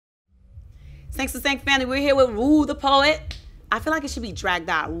Thanks to Sank family. We're here with ROO the Poet. I feel like it should be dragged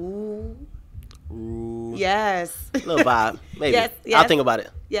out. ROO. ROO. Yes. Little vibe. Maybe. Yes. I'll think about it.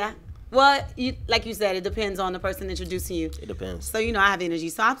 Yeah. Well, like you said, it depends on the person introducing you. It depends. So, you know, I have energy.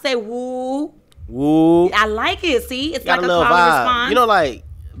 So I'll say woo. Woo. I like it. See? It's Got like a little call and vibe. response. You know, like,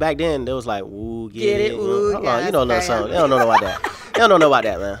 back then, there was like, woo, get it. Woo. Hold Yeah, on, you know, little song. okay. They don't know about that. They don't know about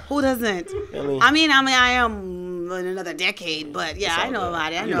that, man. Who doesn't? I mean, I am in another decade, but yeah, I know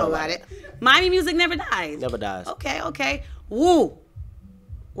about it. I know about it. Miami music never dies. Never dies. Okay. Woo.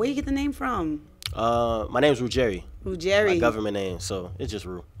 Where you get the name from? My name's Roo Jerry. Roo Jerry. My government name, so it's just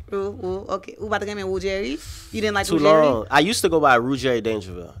Roo. Roo. Okay. Who about to get me Roo Jerry? You didn't like Too Roo Jerry? long. I used to go by Roo Jerry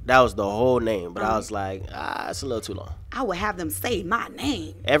Dangerville. That was the whole name, but I was like, it's a little too long. I would have them say my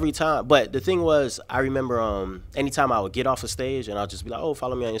name every time. But the thing was, I remember anytime I would get off a stage and I'll just be like, oh,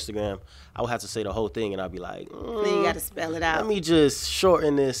 follow me on Instagram, I would have to say the whole thing, and I'd be like, then you got to spell it out. Let me just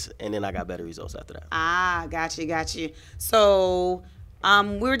shorten this, and then I got better results after that. Ah, got you. So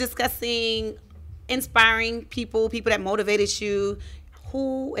we were discussing inspiring people that motivated you,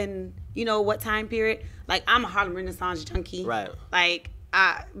 who and, you know, what time period. Like, I'm a Harlem Renaissance junkie. Right. Like,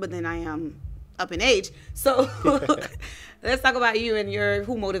 but then I am up in age. So let's talk about you and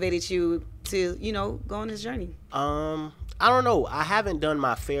who motivated you to, you know, go on this journey. I don't know. I haven't done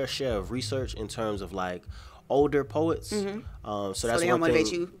my fair share of research in terms of like older poets. So that's they don't one motivate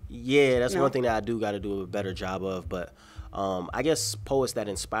thing. you? Yeah, that's one thing that I do got to do a better job of. But I guess poets that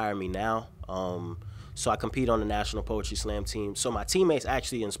inspire me now. So I compete on the National Poetry Slam team. So my teammates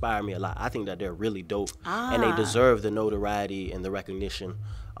actually inspire me a lot. I think that they're really dope, and they deserve the notoriety and the recognition.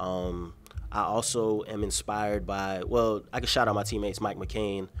 I also am inspired by, well, I can shout out my teammates, Mike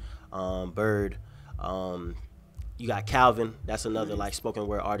McCain, Bird. You got Calvin. That's another like spoken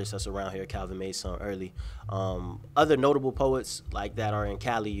word artist that's around here. Calvin made some early. Other notable poets like that are in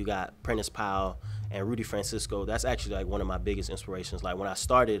Cali. You got Prentice Powell and Rudy Francisco. That's actually like one of my biggest inspirations. Like when I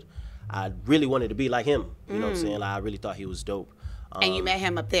started, I really wanted to be like him. You know what I'm saying? Like I really thought he was dope. And you met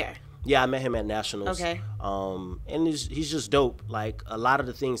him up there? Yeah, I met him at Nationals. Okay. And he's just dope. Like a lot of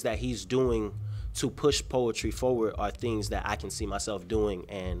the things that he's doing to push poetry forward are things that I can see myself doing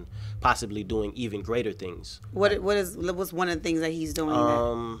and possibly doing even greater things. What's one of the things that he's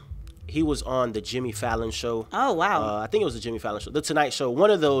doing? He was on the Jimmy Fallon show. Oh wow! I think it was the Jimmy Fallon show, the Tonight Show, one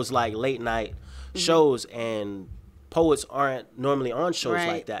of those like late night shows, and poets aren't normally on shows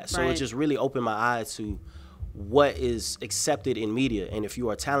like that. So it just really opened my eyes to what is accepted in media, and if you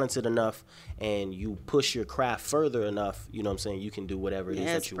are talented enough and you push your craft further enough, you know what I'm saying, you can do whatever it is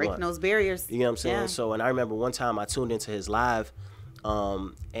that you want. Breaking those barriers. You know what I'm saying? So, and I remember one time I tuned into his live,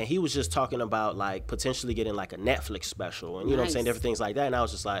 and he was just talking about like potentially getting like a Netflix special, and you know what I'm saying, different things like that, and I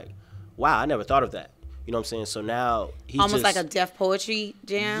was just like, wow, I never thought of that. You know what I'm saying? So now he almost like a deaf poetry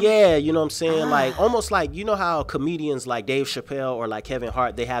jam? Yeah, you know what I'm saying? Like almost like, you know how comedians like Dave Chappelle or like Kevin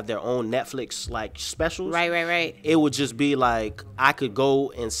Hart, they have their own Netflix like specials? Right. It would just be like I could go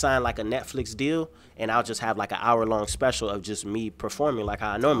and sign like a Netflix deal, and I'll just have like an hour-long special of just me performing like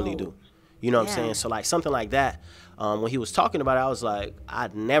how I normally do. You know what I'm saying? So like something like that. When he was talking about it, I was like,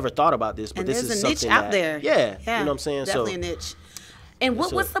 I'd never thought about this, but and this is something there's a niche out there. Yeah, you know what I'm saying? Definitely a niche. And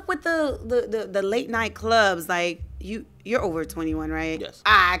what's up with the late night clubs? Like you're over 21, right? Yes.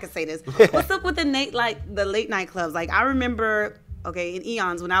 I can say this. What's up with the late night clubs? Like I remember, in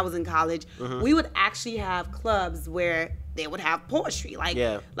eons when I was in college, we would actually have clubs where they would have poetry,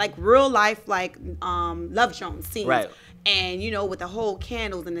 like real life, like Love Jones scenes. Right. And you know, with the whole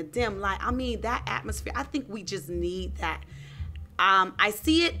candles and the dim light. I mean, that atmosphere. I think we just need that. I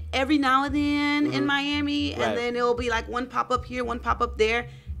see it every now and then in Miami, and then it'll be like one pop up here, one pop up there,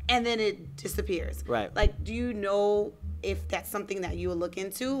 and then it disappears. Right. Like, do you know if that's something that you will look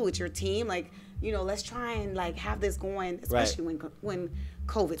into with your team? Like, you know, let's try and like have this going, especially when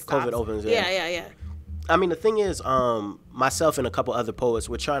COVID stops. COVID opens. Yeah. I mean, the thing is, myself and a couple other poets,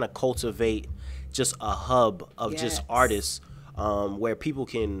 we're trying to cultivate just a hub of just artists where people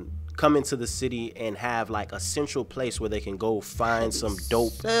can come into the city and have like a central place where they can go find some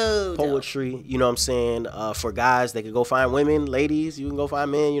dope poetry. You know what I'm saying? For guys, they could go find women. Ladies, you can go find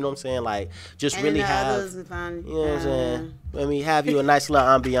men. You know what I'm saying? Like just and really have. You know what I'm saying? I mean, have you a nice little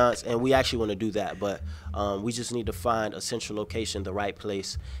ambiance, and we actually want to do that, but we just need to find a central location, the right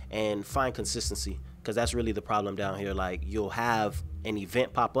place, and find consistency. Because that's really the problem down here. Like, you'll have an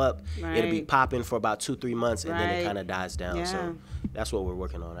event pop up, it'll be popping for about 2-3 months, and then it kind of dies down. So that's what we're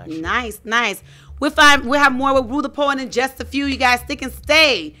working on, actually. Nice. We'll have more with ROO the Poet in just a few. You guys stick and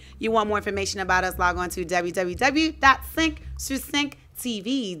stay. You want more information about us, log on to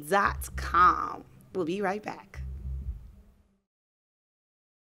www.seg4tv.com. We'll be right back.